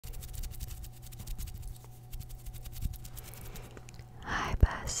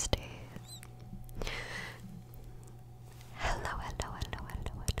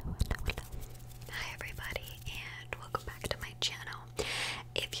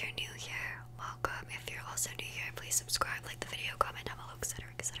also new here, please subscribe, like the video, comment down below, etc,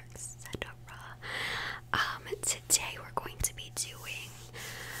 etc, etc. Today we're going to be doing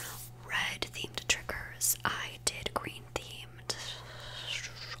red themed triggers. I did green themed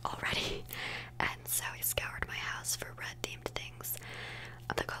already, and so I scoured my house for red themed things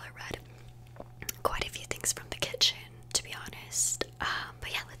of the color red. Quite a few things from the kitchen, to be honest.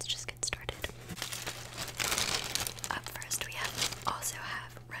 But yeah, let's just get started. Up first, we also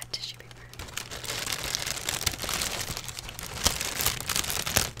have red tissue paper.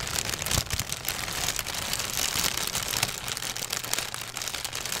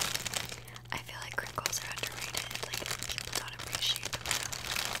 I feel like crinkles are underrated. Like, people don't appreciate them enough.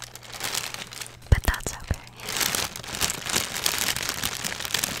 But that's okay.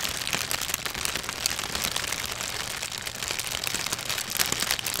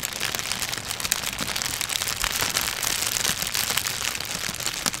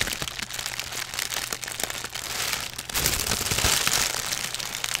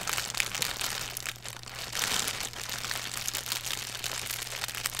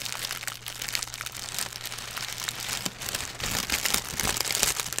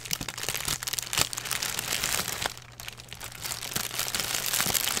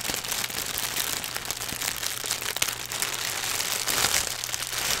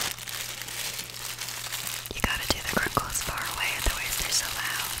 You gotta do the crinkles far away, otherwise they're so loud.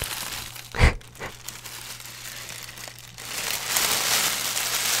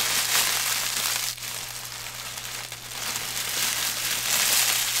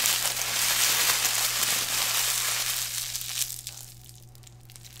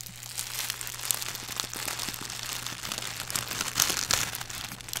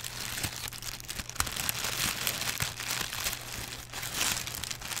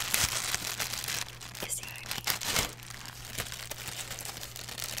 You see what I mean?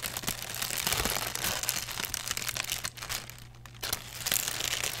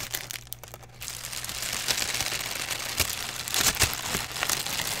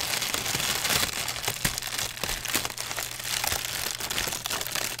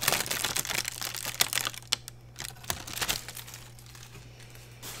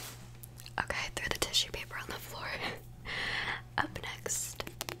 Okay, I threw the tissue paper on the floor. Up next,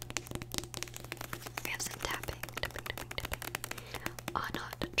 we have some tapping on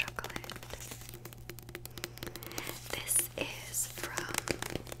hot chocolate. This is from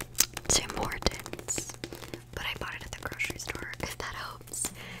Tim Hortons, but I bought it at the grocery store, if that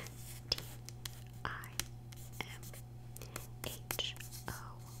helps.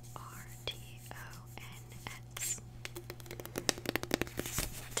 Timhortons.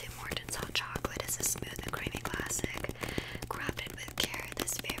 Tim Hortons hot chocolate is a smooth and creamy classic. Crafted with care,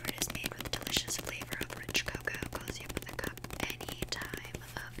 this favorite is made with delicious flavor of rich cocoa. Cozy up with a cup any time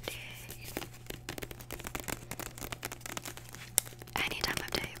of day. Any time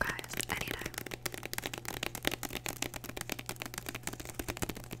of day, you guys. Anytime.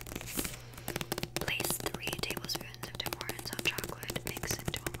 Place 3 tablespoons of Tim Hortons hot chocolate. Mix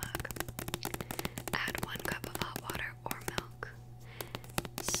into a mug. Add 1 cup of hot water or milk.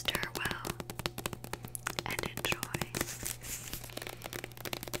 Stir well and enjoy.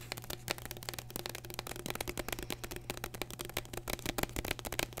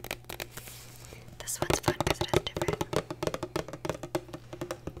 This one's fun because it has different.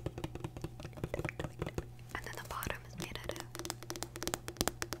 And then the bottom is made out of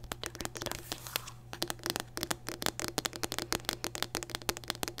different stuff as well.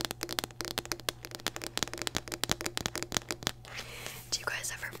 Do you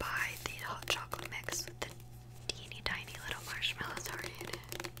guys ever buy the hot chocolate mix with the teeny tiny little marshmallows already in it?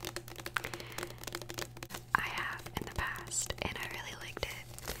 I have in the past, and I really liked it.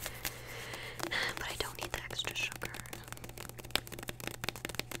 But I don't need the extra sugar.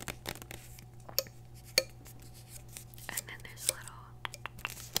 And then there's little,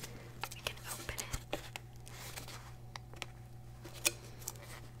 we can open it.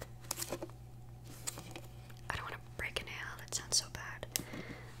 I don't want to break a nail, that sounds so bad.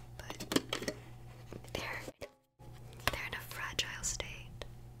 But they're in a fragile state.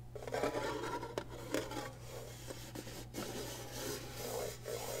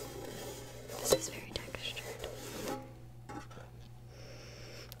 This is very textured.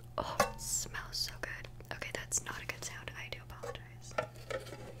 Oh, it smells so good. Okay, that's not a good sound. I do apologize.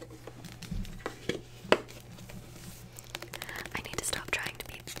 I need to stop trying to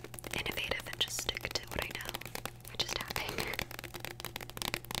be innovative and just stick to what I know, which is tapping.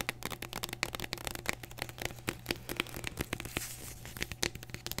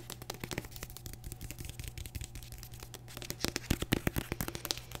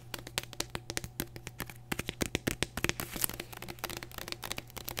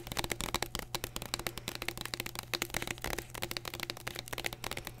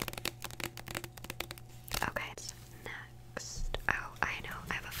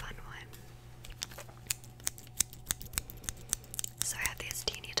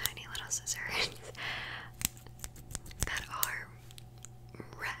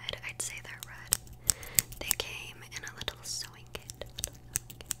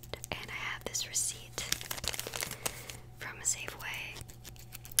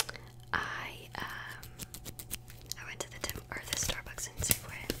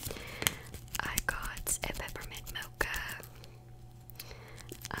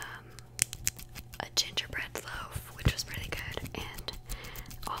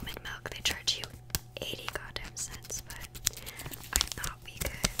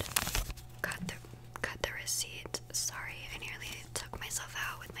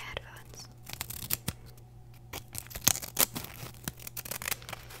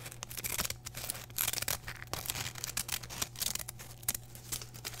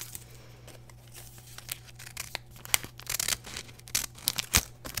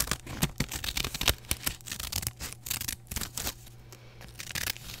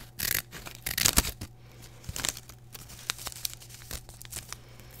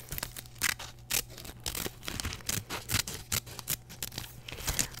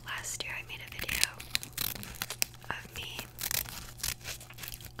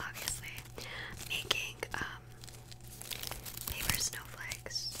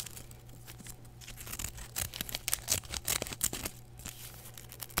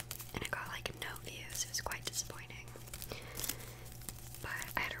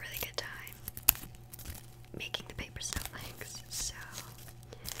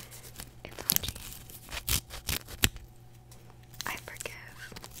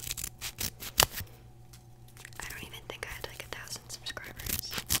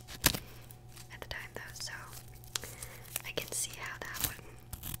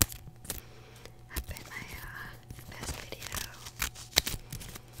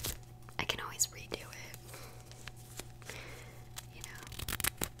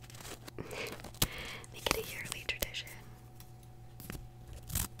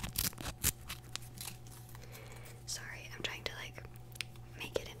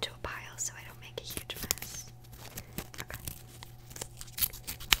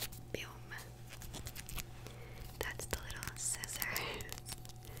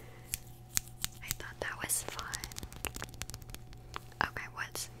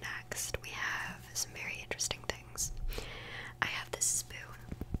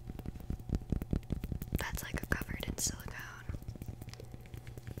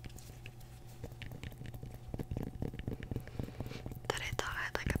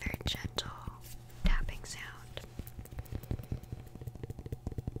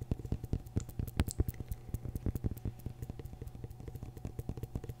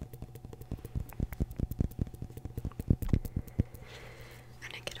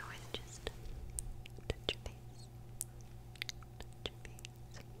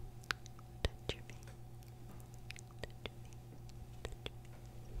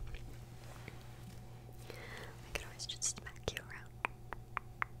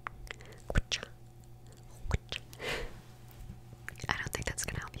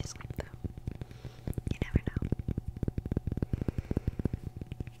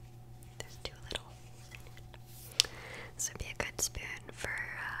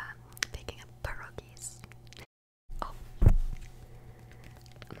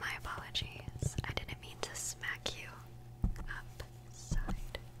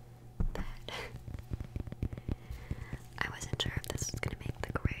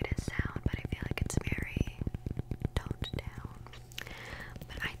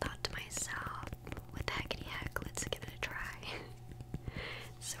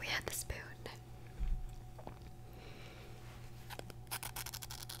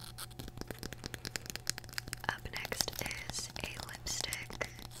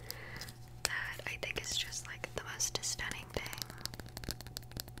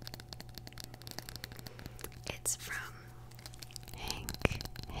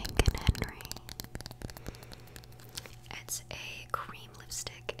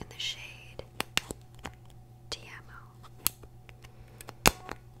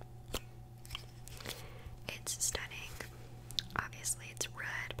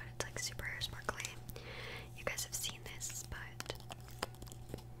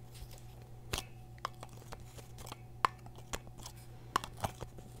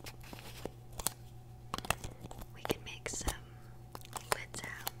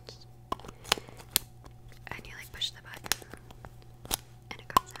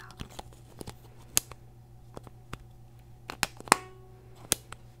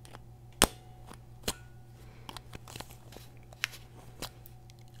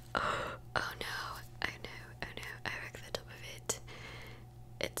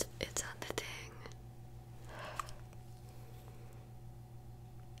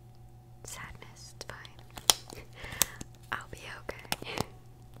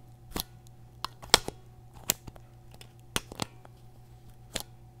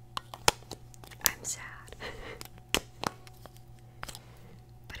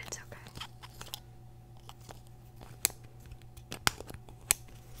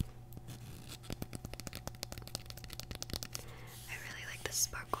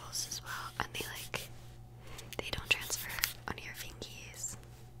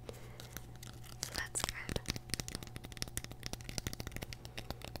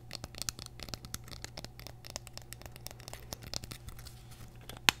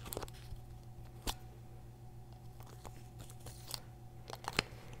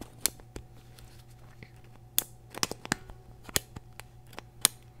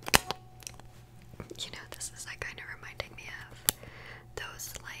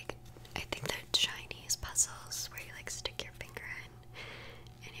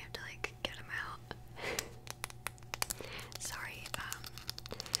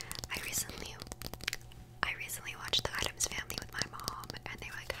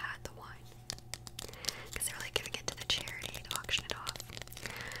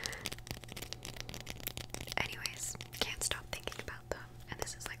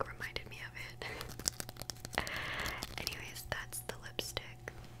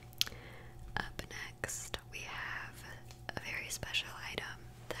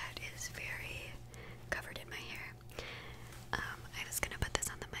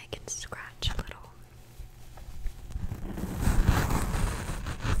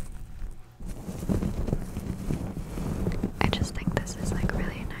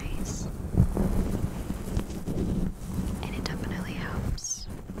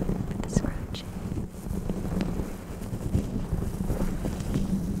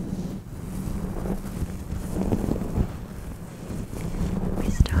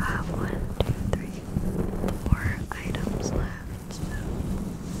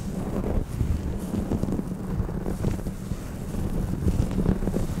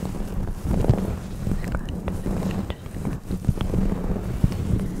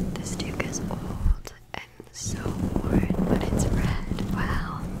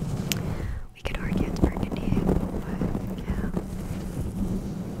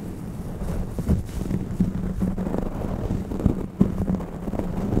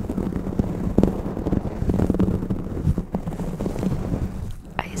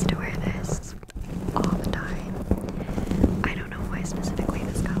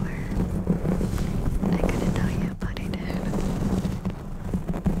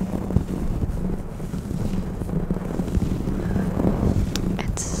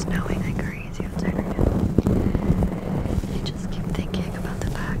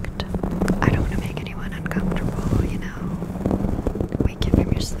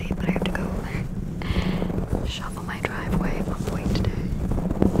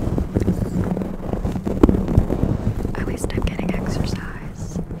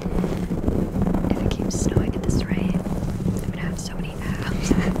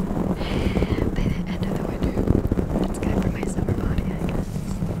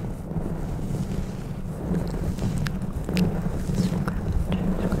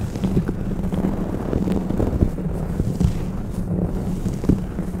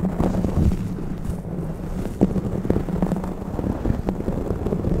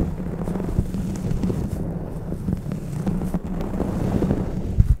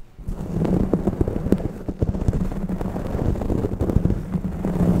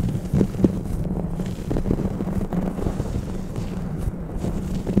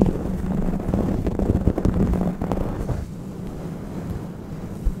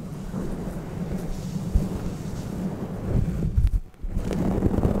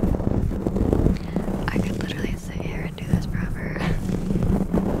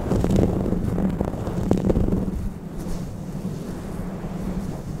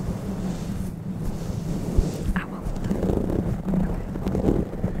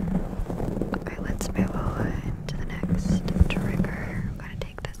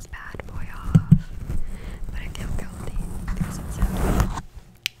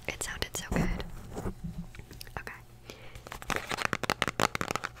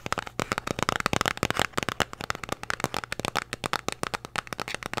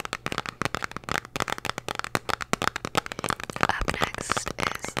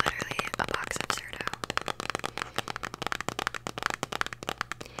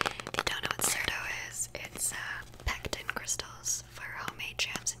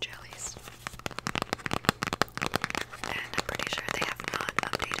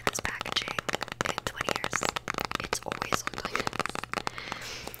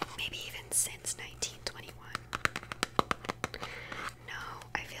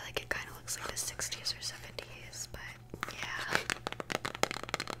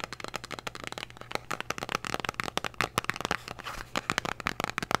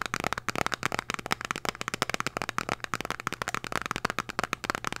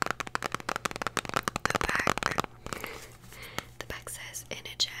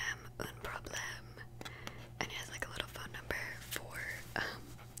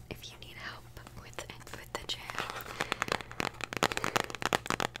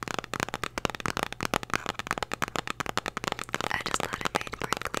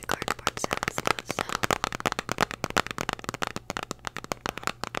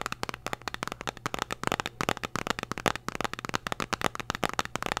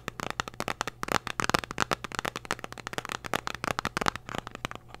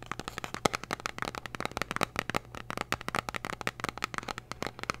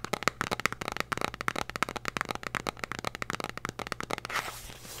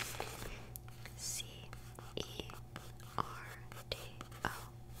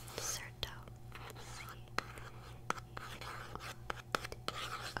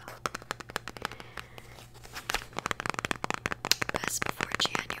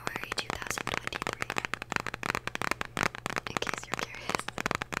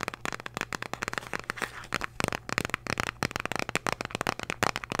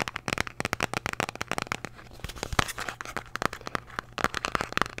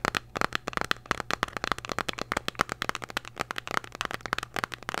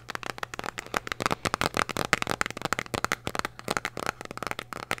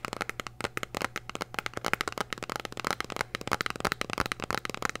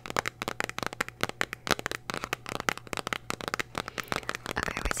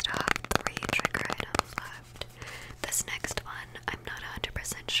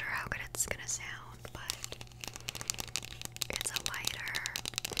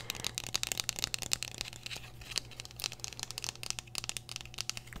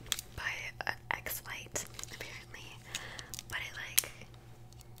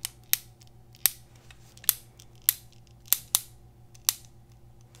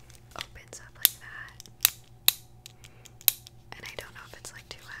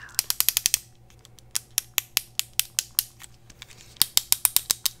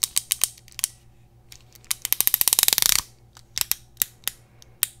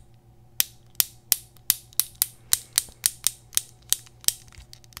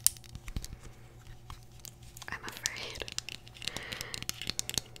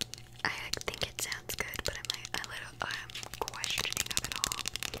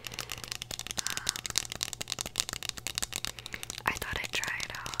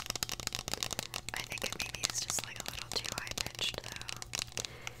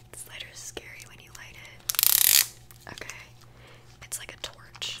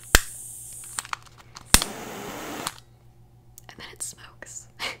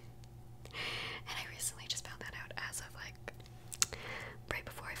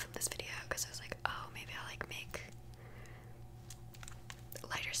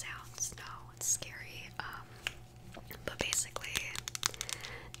 sounds. No, it's scary. But basically,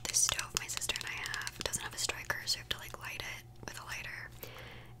 this stove my sister and I have doesn't have a striker, so you have to like light it with a lighter.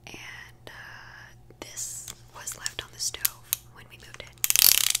 And this was left on the stove when we moved in.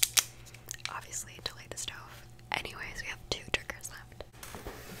 Obviously, to light the stove. Anyways, we have 2 triggers left.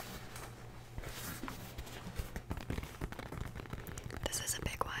 This is a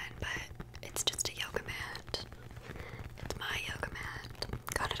big one, but it's just a yoga mat. It's my yoga mat.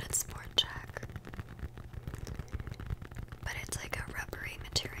 Got it at Sport Check. But it's like a rubbery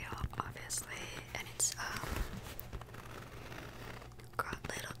material, obviously, and it's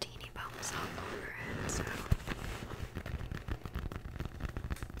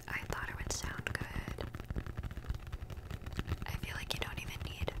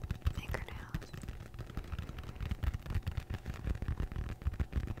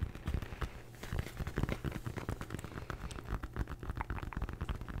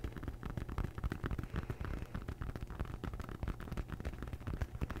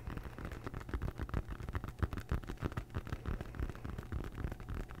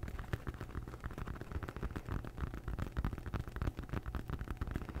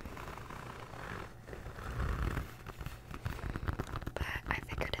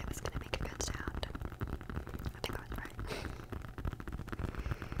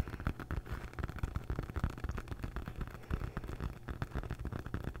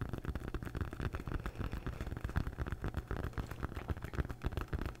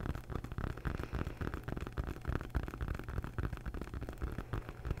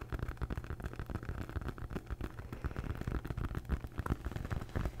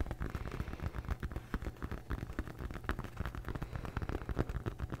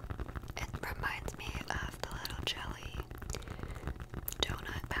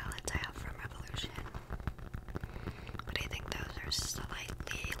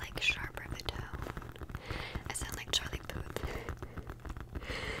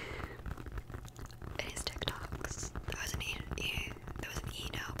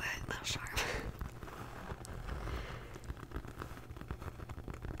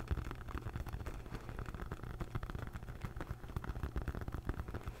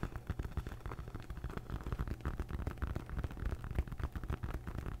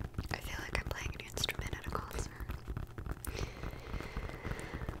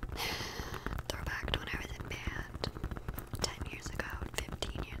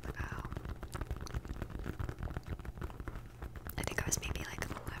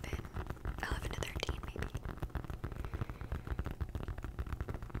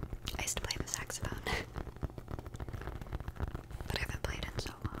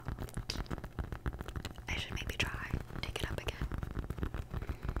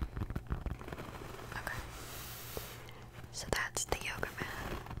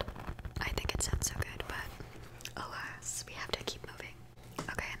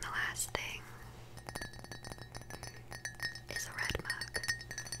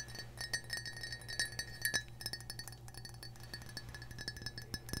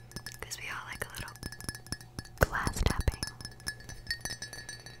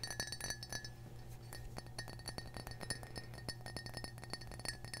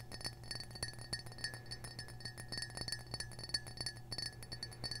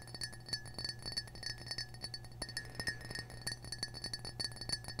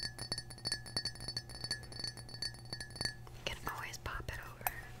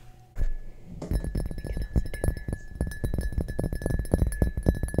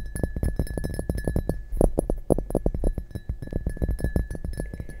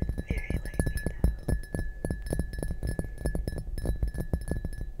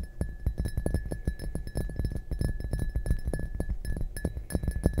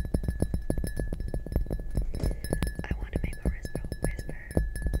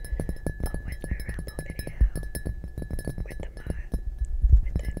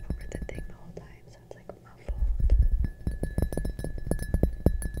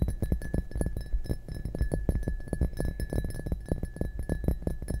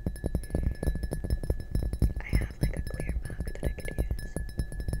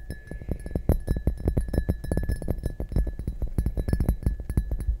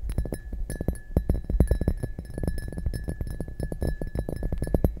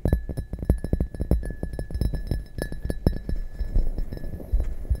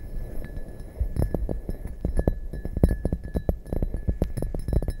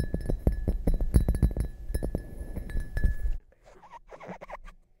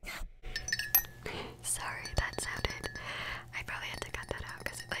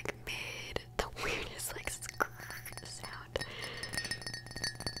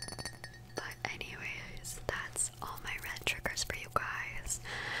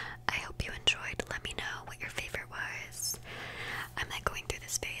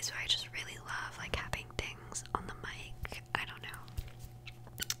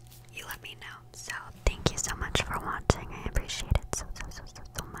So thank you so much for watching. I